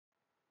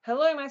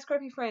Hello my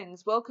scrappy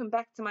friends, welcome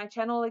back to my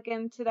channel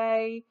again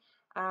today.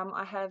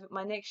 I have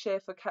my next share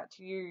for Cut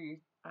to You.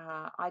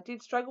 I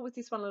did struggle with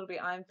this one a little bit.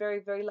 I'm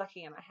very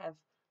lucky and I have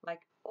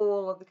like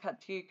all of the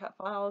Cut to You cut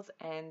files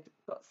and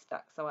got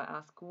stuck. So I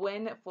asked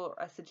Gwen for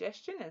a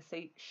suggestion and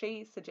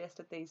she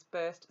suggested these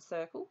burst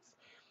circles.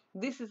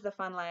 This is the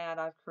fun layout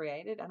I've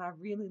created and I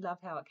really love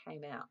how it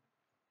came out.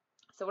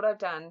 So what I've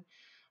done,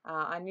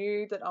 I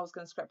knew that I was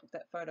going to scrapbook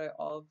that photo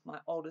of my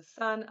oldest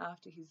son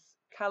after his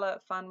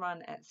colour fun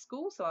run at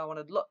school, so I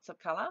wanted lots of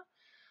colour.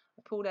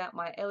 I pulled out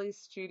my Ellie's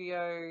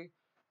Studio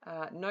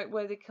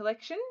Noteworthy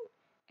collection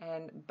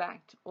and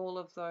backed all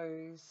of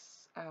those,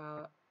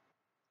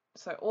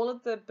 so all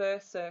of the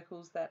burst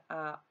circles that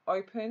are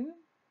open,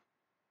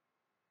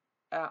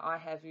 I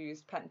have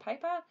used pattern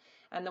paper,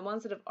 and the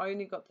ones that have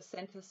only got the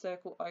centre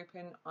circle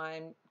open,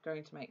 I'm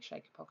going to make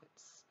shaker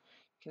pockets.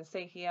 You can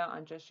see here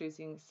I'm just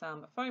using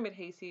some foam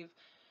adhesive.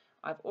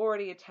 I've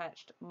already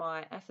attached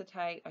my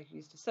acetate. I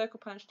used a circle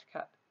punch to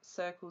cut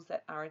circles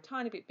that are a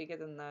tiny bit bigger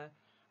than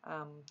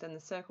the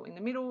circle in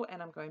the middle,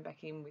 and I'm going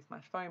back in with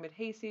my foam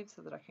adhesive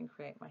so that I can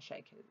create my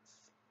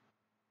shakers.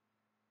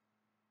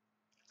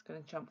 It's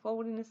going to jump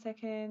forward in a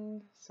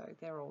second. So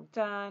they're all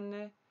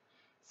done.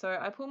 So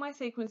I pull my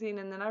sequins in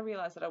and then I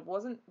realized that I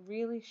wasn't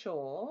really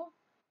sure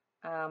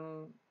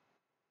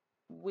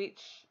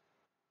which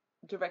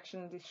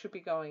direction this should be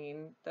going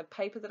in. The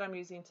paper that I'm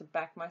using to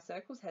back my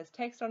circles has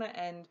text on it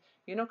and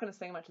you're not going to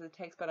see much of the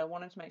text, but I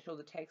wanted to make sure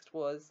the text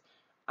was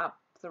up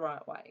the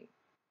right way.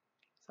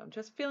 So I'm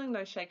just filling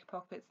those shaker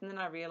pockets and then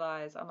I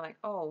realize, I'm like,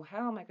 oh,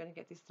 how am I going to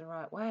get this the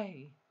right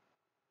way?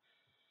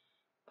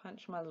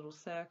 Punch my little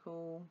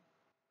circle.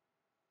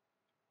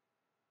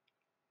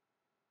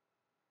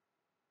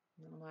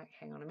 And I'm like,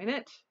 hang on a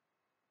minute.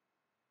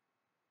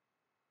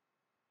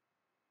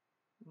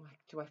 I'm like,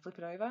 do I flip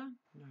it over?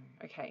 No.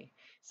 Okay.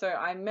 So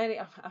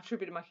after a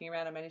bit of mucking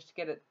around, I managed to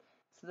get it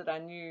so that I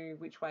knew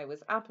which way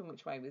was up and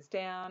which way was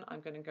down.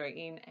 I'm going to go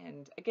in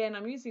and again,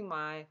 I'm using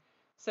my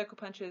circle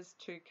punches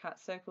to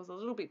cut circles a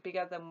little bit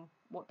bigger than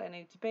what they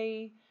need to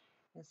be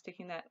and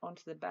sticking that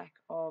onto the back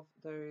of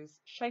those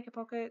shaker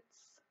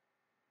pockets.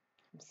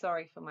 I'm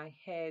sorry for my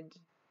head.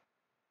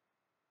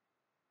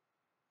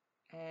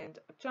 And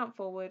I've jumped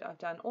forward. I've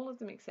done all of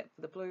them except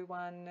for the blue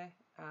one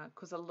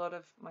because a lot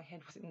of my head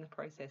was in the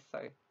process, so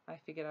I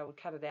figured I would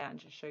cut it out and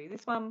just show you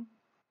this one.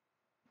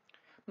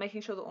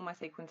 Making sure that all my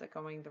sequins are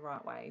going the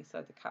right way,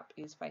 so the cup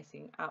is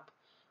facing up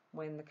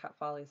when the cut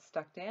file is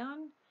stuck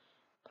down.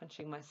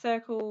 Punching my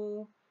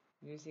circle,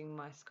 using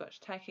my Scotch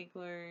tacky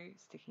glue,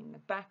 sticking the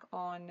back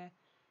on,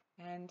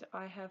 and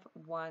I have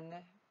one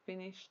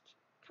finished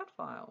cut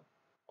file.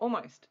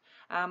 Almost.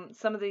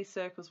 Some of these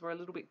circles were a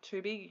little bit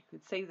too big. You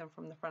could see them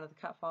from the front of the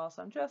cut file,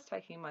 so I'm just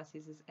taking my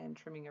scissors and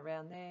trimming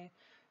around there.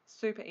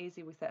 Super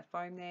easy with that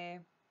foam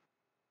there.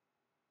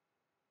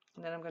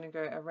 And then I'm going to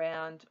go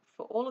around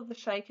for all of the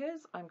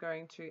shakers. I'm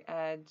going to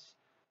add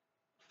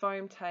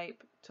foam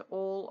tape to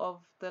all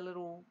of the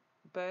little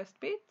burst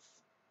bits,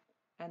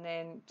 and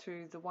then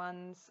to the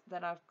ones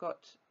that I've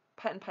got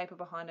pattern paper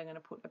behind, I'm going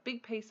to put a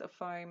big piece of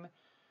foam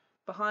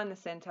behind the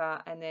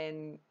center and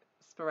then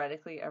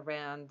sporadically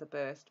around the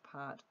burst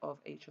part of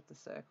each of the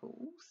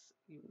circles.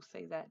 You will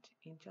see that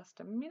in just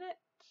a minute.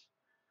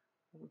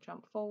 We'll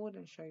jump forward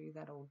and show you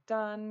that all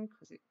done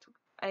because it took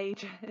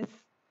ages.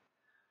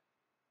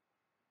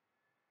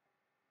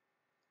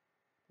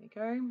 There you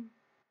go.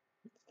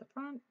 It's the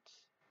front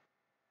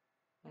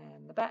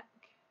and the back.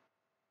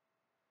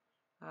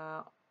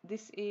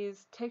 This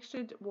is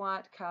textured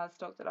white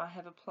cardstock that I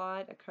have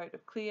applied a coat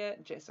of clear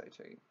gesso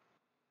to.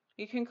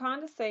 You can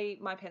kind of see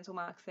my pencil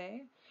marks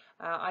there.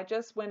 I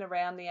just went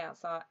around the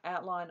outside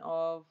outline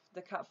of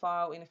the cut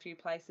file in a few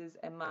places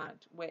and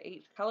marked where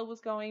each colour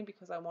was going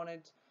because I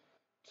wanted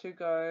to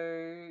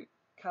go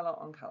colour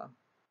on colour.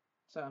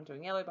 So I'm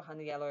doing yellow behind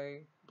the yellow,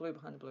 blue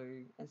behind the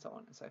blue, and so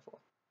on and so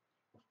forth.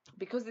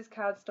 Because this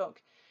cardstock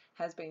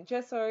has been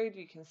gessoed,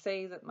 you can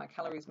see that my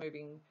colour is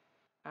moving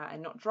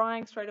and not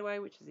drying straight away,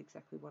 which is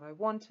exactly what I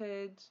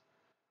wanted.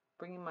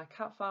 Bringing my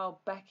cut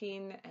file back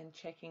in and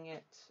checking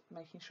it,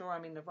 making sure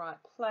I'm in the right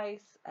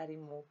place,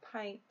 adding more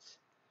paint,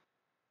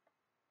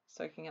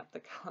 soaking up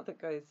the colour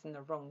that goes in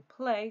the wrong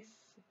place.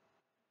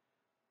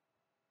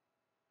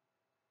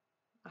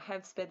 I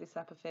have sped this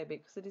up a fair bit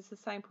because it is the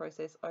same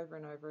process over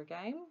and over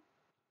again.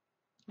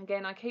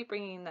 Again, I keep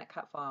bringing in that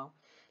cut file.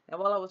 Now,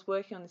 while I was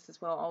working on this as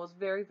well, I was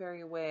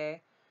very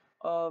aware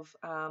of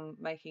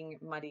making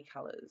muddy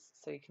colours.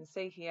 So you can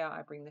see here,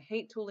 I bring the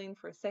heat tool in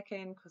for a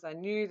second because I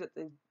knew that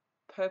the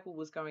purple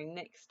was going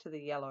next to the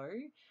yellow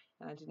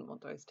and I didn't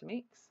want those to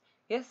mix.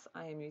 Yes,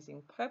 I am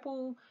using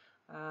purple.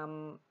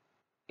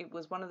 It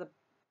was one of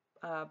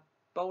the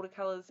bolder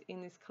colours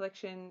in this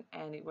collection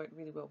and it worked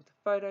really well with the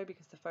photo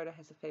because the photo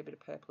has a fair bit of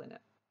purple in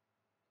it.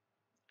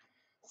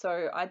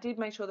 So I did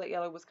make sure that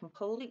yellow was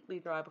completely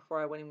dry before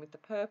I went in with the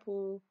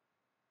purple.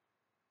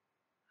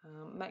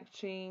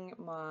 Matching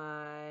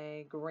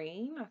my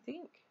green, I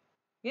think.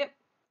 Yep.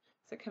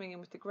 So coming in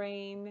with the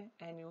green,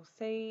 and you'll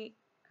see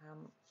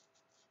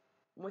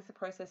with the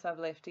process I've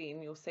left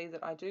in, you'll see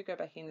that I do go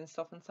back in and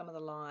soften some of the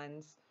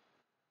lines.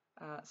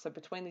 So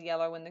between the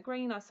yellow and the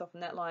green, I soften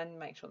that line,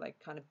 make sure they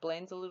kind of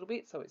blends a little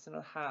bit so it's not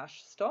a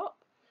harsh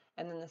stop.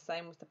 And then the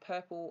same with the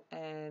purple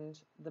and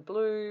the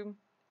blue,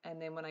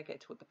 and then when I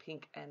get to it, the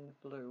pink and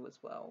blue as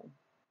well.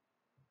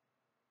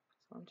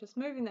 So I'm just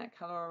moving that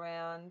colour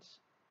around.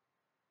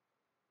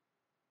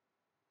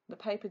 The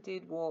paper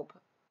did warp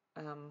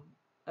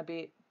a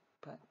bit,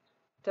 but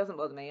it doesn't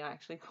bother me. I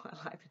actually quite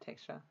like the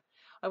texture.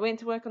 I went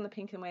to work on the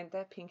pink and went,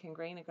 that pink and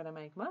green are going to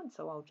make mud,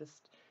 so I'll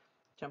just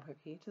jump over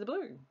here to the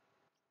blue.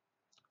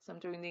 So I'm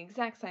doing the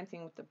exact same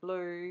thing with the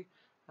blue.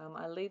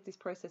 I leave this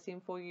process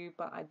in for you,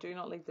 but I do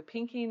not leave the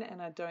pink in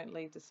and I don't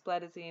leave the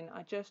splatters in.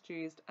 I just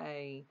used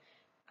a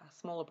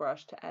smaller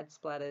brush to add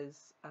splatters.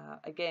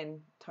 Again,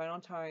 tone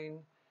on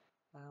tone.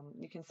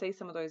 You can see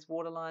some of those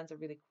water lines are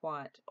really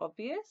quite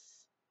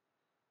obvious,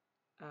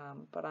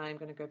 but I'm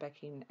going to go back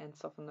in and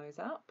soften those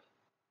up.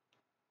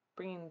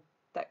 Bringing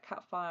that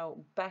cut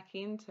file back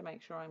in to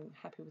make sure I'm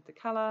happy with the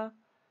colour.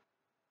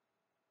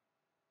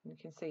 You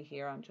can see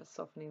here I'm just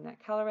softening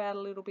that colour out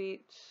a little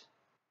bit.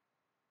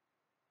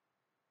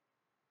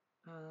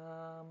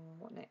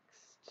 What next?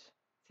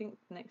 I think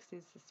next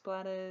is the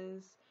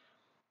splatters.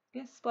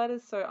 Yes,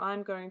 splatters. So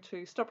I'm going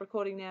to stop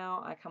recording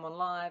now. I come on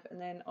live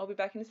and then I'll be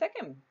back in a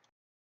second.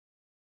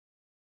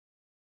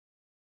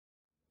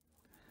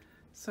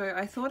 So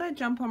I thought I'd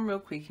jump on real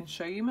quick and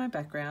show you my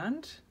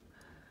background.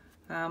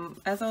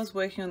 As I was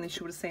working on this,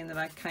 you would have seen that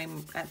I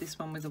came at this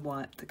one with the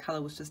white. The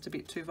colour was just a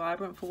bit too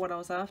vibrant for what I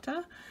was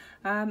after.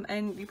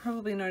 And you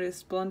probably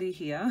noticed Blondie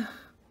here.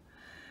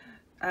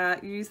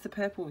 Use the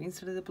purple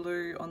instead of the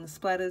blue on the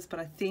splatters, but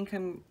I think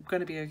I'm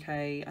going to be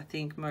okay. I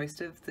think most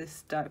of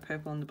this dark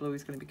purple and the blue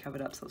is going to be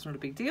covered up, so it's not a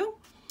big deal.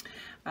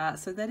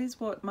 So that is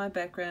what my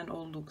background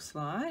all looks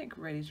like,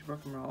 ready to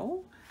rock and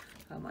roll.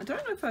 I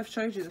don't know if I've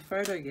showed you the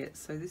photo yet.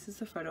 So this is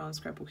the photo I'm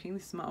scrapbooking.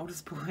 This is my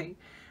oldest boy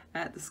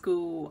at the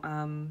school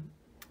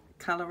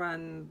colour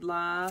run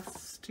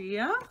last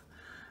year.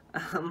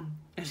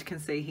 As you can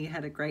see, he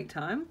had a great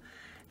time.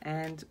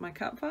 And my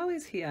cut file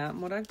is here.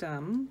 And what I've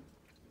done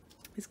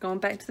is gone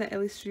back to the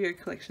Ellie Studio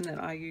collection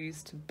that I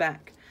used to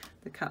back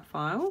the cut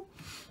file.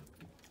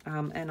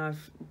 And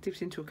I've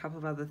dipped into a couple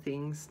of other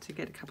things to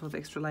get a couple of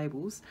extra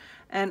labels.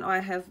 And I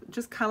have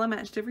just colour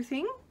matched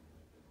everything.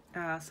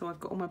 So I've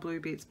got all my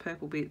blue bits,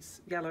 purple bits,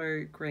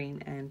 yellow,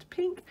 green and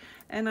pink,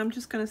 and I'm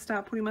just going to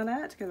start putting my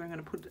layout together. I'm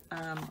going to put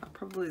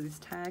probably this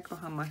tag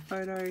behind my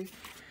photo.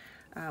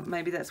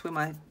 Maybe that's where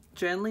my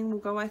journaling will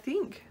go, I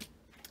think.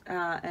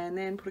 And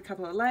then put a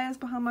couple of layers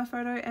behind my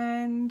photo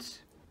and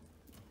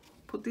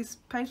put this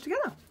page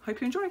together. Hope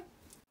you enjoy.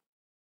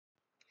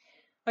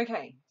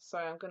 Okay, so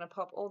I'm going to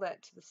pop all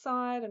that to the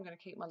side. I'm going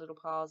to keep my little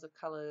piles of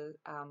colour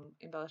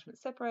embellishment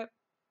separate.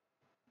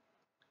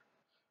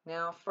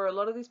 Now, for a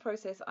lot of this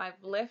process,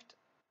 I've left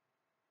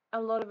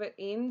a lot of it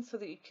in so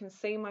that you can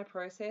see my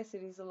process.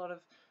 It is a lot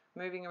of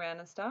moving around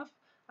and stuff,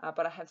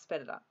 but I have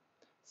sped it up.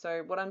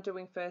 So what I'm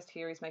doing first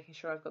here is making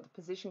sure I've got the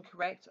position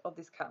correct of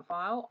this cut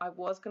file. I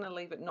was going to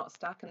leave it not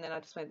stuck, and then I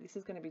just went, this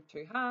is going to be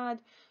too hard.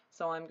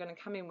 So I'm going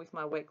to come in with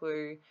my wet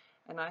glue,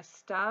 and I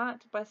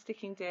start by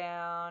sticking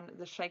down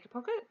the shaker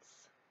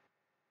pockets.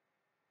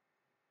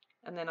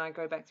 And then I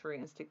go back through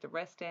and stick the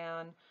rest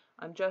down.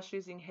 I'm just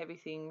using heavy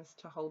things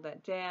to hold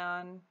that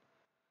down.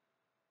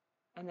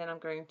 And then I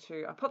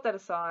pop that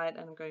aside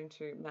and I'm going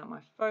to mount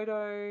my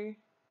photo.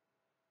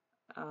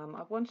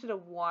 I wanted a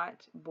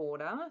white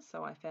border,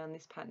 so I found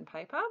this pattern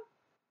paper.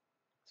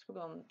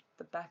 Scribble on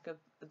the back of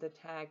the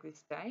tag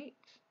this date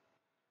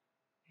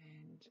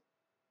and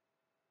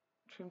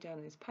trim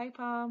down this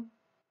paper.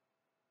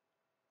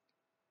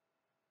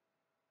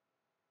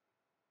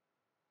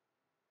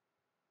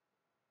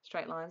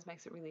 Straight lines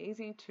makes it really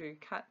easy to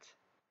cut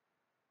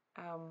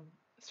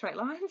straight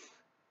lines.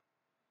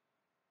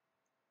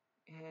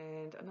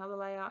 And another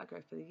layer, I go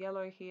for the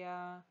yellow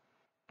here,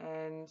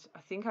 and I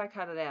think I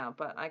cut it out,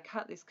 but I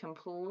cut this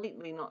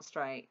completely not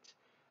straight,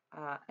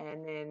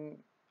 and then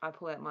I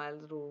pull out my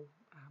little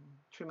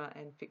trimmer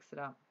and fix it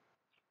up.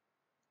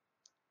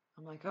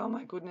 I'm like, oh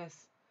my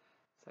goodness.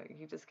 So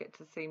you just get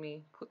to see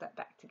me put that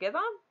back together.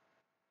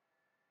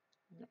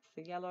 And that's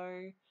the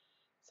yellow.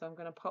 So I'm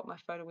going to pop my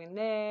photo in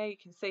there. You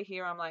can see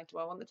here I'm like, do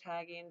I want the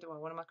tag in? Do I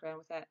want to muck around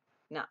with that?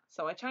 Nah.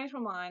 So I changed my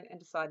mind and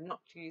decided not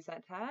to use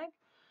that tag.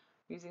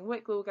 Using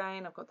wet glue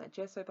again, I've got that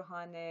gesso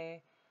behind there.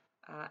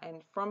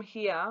 And from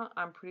here,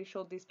 I'm pretty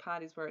sure this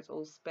part is where it's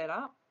all sped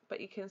up. But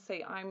you can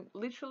see I'm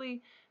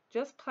literally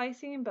just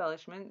placing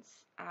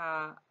embellishments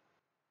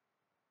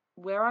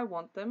where I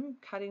want them,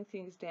 cutting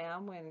things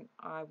down when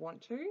I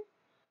want to.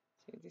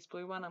 So this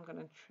blue one I'm going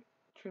to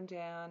trim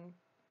down,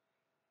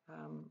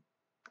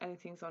 adding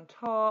things on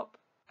top,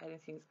 adding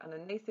things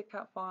underneath the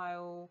cut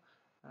file,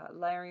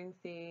 layering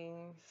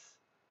things,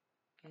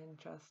 and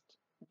just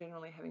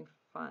generally having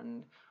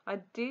fun. I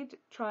did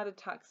try to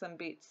tuck some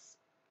bits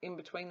in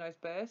between those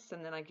bursts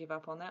and then I give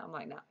up on that. I'm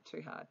like, nah,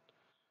 too hard.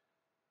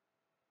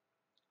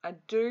 I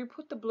do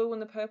put the blue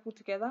and the purple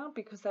together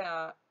because they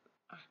are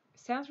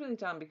sounds really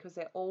dumb because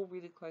they're all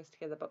really close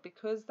together, but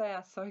because they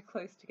are so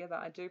close together,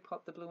 I do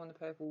pop the blue and the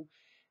purple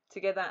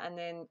together and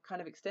then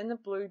kind of extend the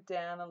blue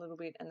down a little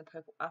bit and the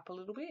purple up a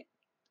little bit.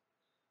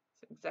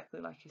 So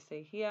exactly like you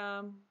see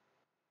here.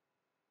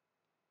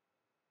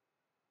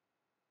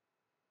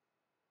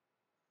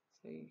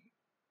 So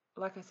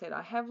like I said,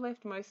 I have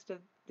left most of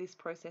this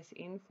process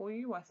in for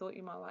you. I thought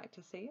you might like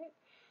to see it.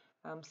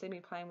 See me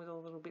playing with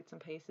all the little bits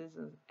and pieces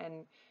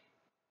and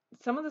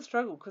some of the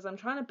struggle because I'm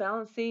trying to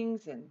balance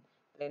things and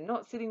they're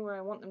not sitting where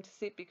I want them to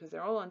sit because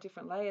they're all on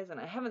different layers and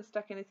I haven't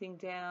stuck anything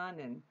down.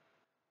 And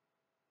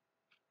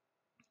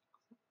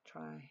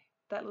try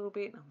that little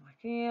bit and I'm like,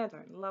 yeah, I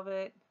don't love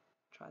it.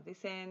 Try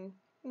this end.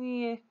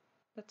 Yeah,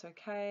 that's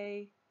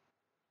okay.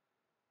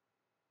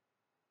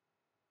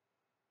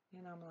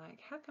 And I'm like,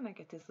 how can I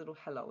get this little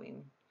hello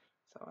in?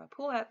 So I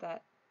pull out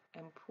that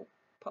and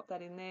pop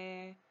that in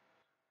there.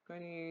 I'm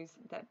going to use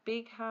that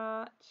big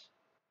heart.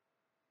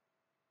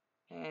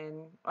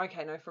 And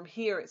okay, no, from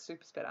here it's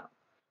super sped up.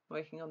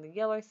 Working on the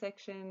yellow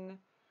section.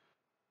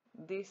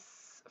 This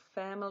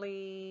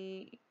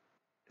family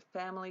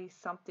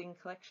something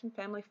collection,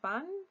 family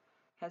fun,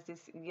 has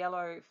this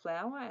yellow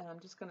flower and I'm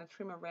just going to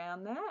trim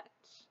around that.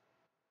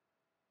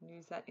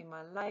 Use that in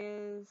my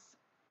layers.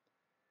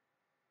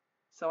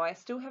 So I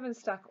still haven't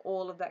stuck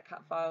all of that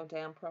cut file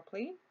down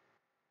properly.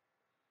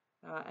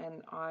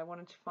 And I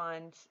wanted to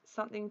find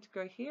something to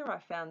go here. I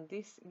found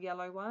this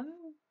yellow one.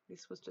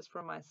 This was just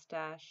from my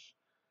stash.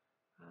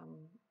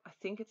 I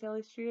think it's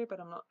Ellie Studio, but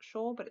I'm not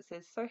sure. But it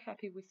says, so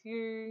happy with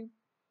you.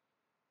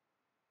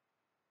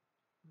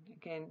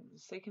 Again,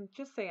 so you can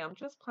just see I'm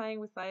just playing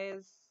with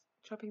layers,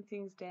 chopping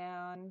things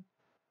down,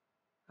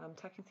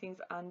 tucking things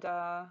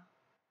under,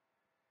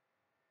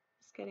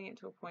 just getting it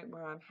to a point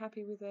where I'm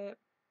happy with it.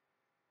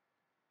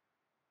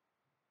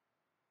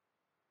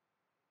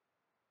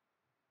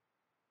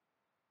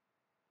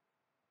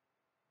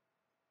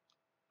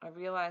 I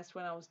realized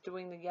when I was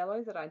doing the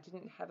yellow that I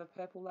didn't have a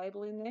purple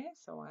label in there,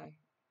 so I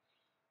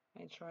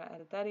made sure I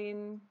added that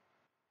in.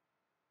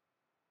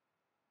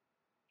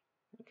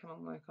 Come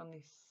and work on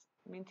this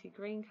minty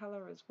green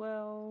color as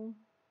well.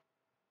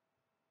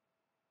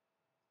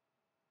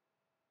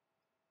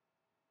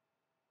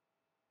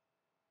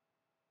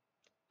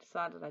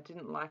 Decided I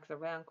didn't like the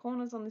round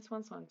corners on this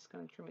one, so I'm just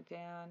going to trim it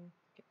down.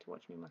 Get to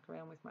watch me muck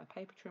around with my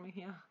paper trimmer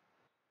here.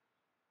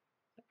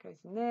 That goes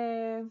in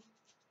there.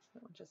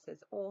 That one just says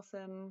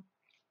awesome.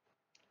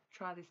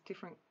 Try this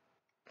different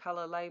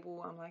color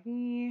label. I'm like,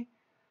 yeah.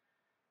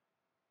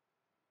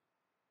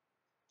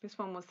 This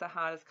one was the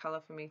hardest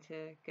color for me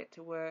to get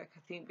to work,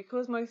 I think,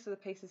 because most of the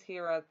pieces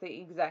here are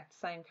the exact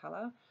same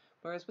color,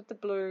 whereas with the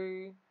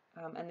blue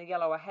and the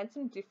yellow, I had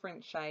some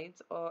different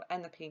shades,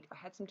 and the pink, I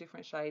had some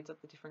different shades of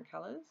the different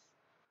colors.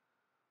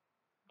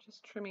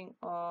 Just trimming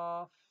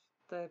off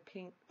the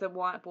pink, the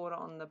white border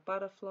on the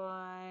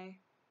butterfly. You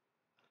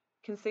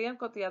can see I've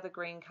got the other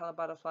green color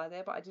butterfly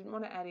there, but I didn't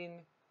want to add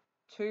in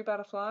 2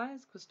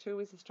 butterflies because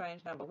 2 is a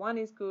strange number. 1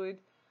 is good.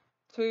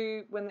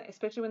 2,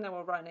 especially when they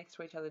were right next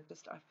to each other,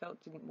 just I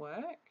felt didn't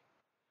work.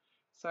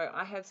 So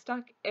I have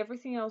stuck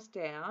everything else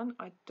down.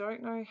 I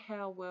don't know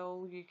how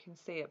well you can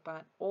see it,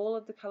 but all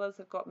of the colors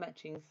have got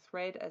matching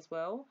thread as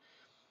well.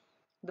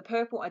 The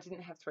purple I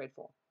didn't have thread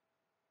for.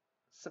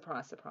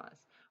 Surprise,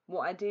 surprise.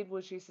 What I did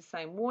was use the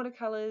same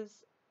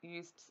watercolors,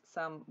 used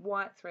some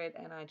white thread,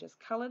 and I just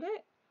colored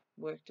it.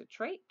 Worked a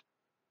treat.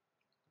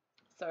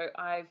 So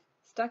I've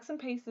stuck some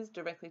pieces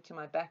directly to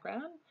my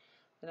background.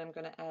 Then I'm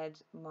going to add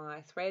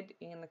my thread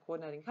in the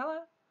coordinating color.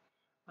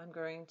 I'm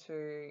going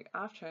to,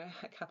 after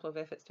a couple of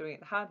efforts doing it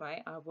the hard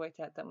way, I've worked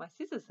out that my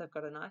scissors have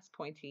got a nice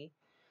pointy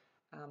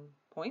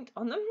point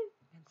on them.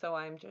 And so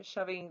I'm just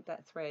shoving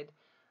that thread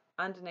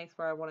underneath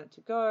where I want it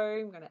to go.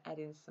 I'm going to add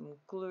in some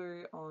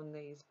glue on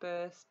these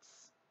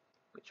bursts,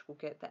 which will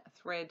get that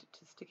thread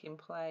to stick in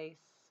place.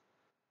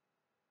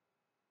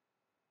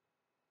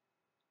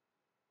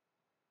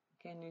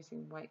 Again,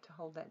 using weight to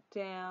hold that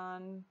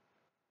down.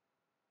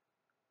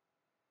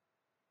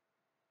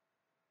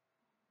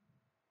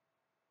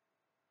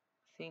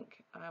 I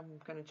think I'm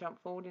going to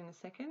jump forward in a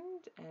second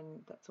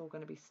and that's all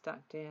going to be stuck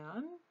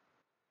down.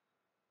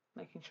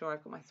 Making sure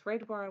I've got my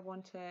thread where I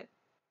want it.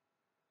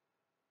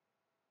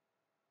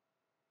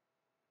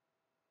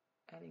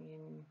 Adding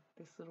in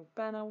this little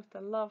banner with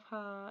the love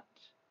heart.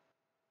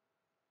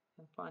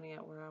 And finding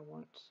out where I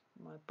want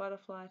my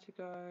butterfly to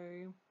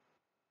go.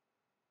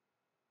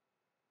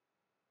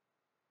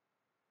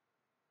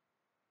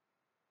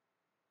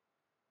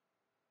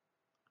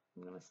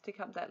 I'm going to stick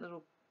up that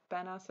little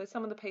banner. So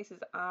some of the pieces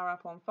are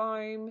up on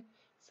foam,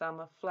 some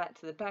are flat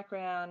to the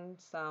background,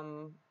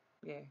 some,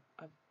 yeah,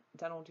 I've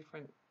done all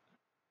different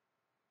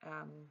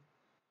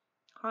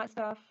height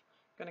stuff.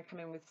 I'm going to come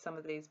in with some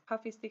of these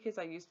puffy stickers.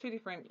 I used 2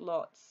 different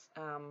lots.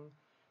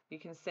 You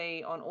can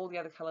see on all the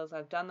other colors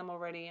I've done them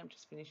already. I'm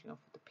just finishing off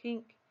with the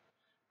pink.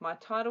 My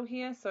title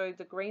here, so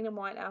the green and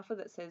white alpha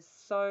that says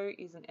So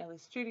is an Ellie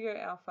Studio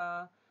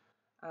alpha.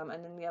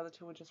 And then the other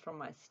 2 are just from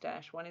my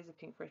stash. One is a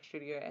Pink Fresh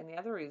Studio and the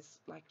other is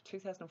like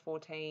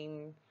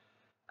 2014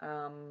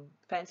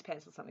 Fancy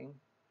Pants or something.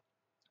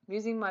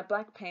 using my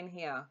black pen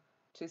here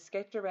to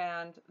sketch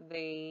around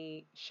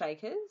the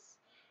shakers.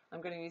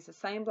 I'm going to use the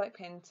same black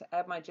pen to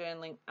add my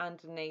journaling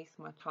underneath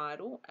my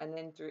title, and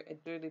then do a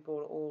doodly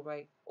border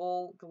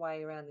all the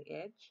way around the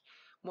edge.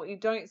 What you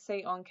don't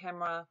see on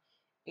camera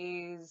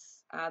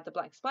is the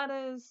black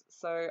splatters,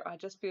 so I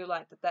just feel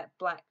like that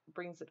black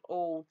brings it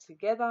all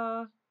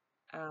together.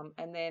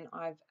 And then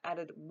I've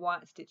added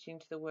white stitching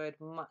to the word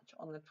much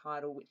on the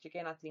title, which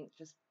again I think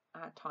just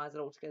ties it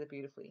all together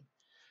beautifully.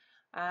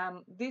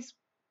 This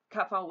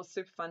cut file was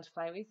super fun to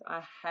play with.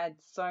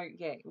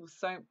 It was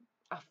so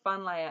a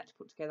fun layout to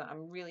put together.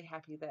 I'm really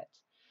happy that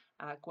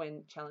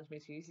Gwen challenged me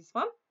to use this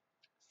one.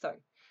 So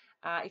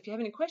if you have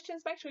any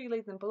questions, make sure you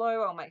leave them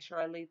below. I'll make sure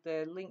I leave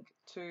the link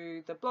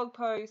to the blog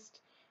post,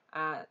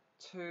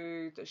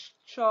 to the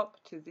shop,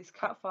 to this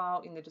cut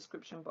file in the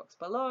description box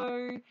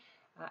below.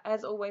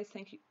 As always,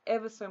 thank you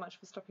ever so much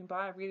for stopping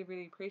by. I really,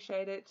 really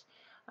appreciate it.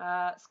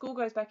 School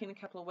goes back in a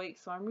couple of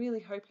weeks, so I'm really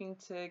hoping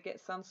to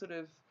get some sort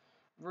of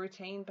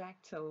routine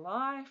back to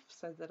life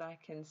so that I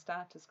can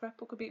start to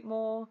scrapbook a bit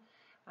more.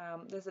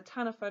 There's a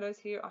ton of photos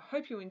here. I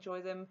hope you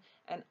enjoy them,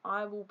 and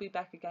I will be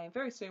back again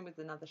very soon with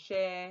another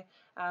share.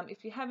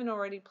 If you haven't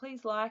already,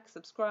 please like,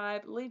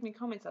 subscribe, leave me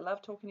comments. I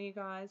love talking to you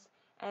guys,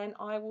 and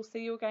I will see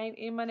you again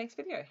in my next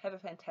video. Have a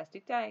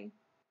fantastic day.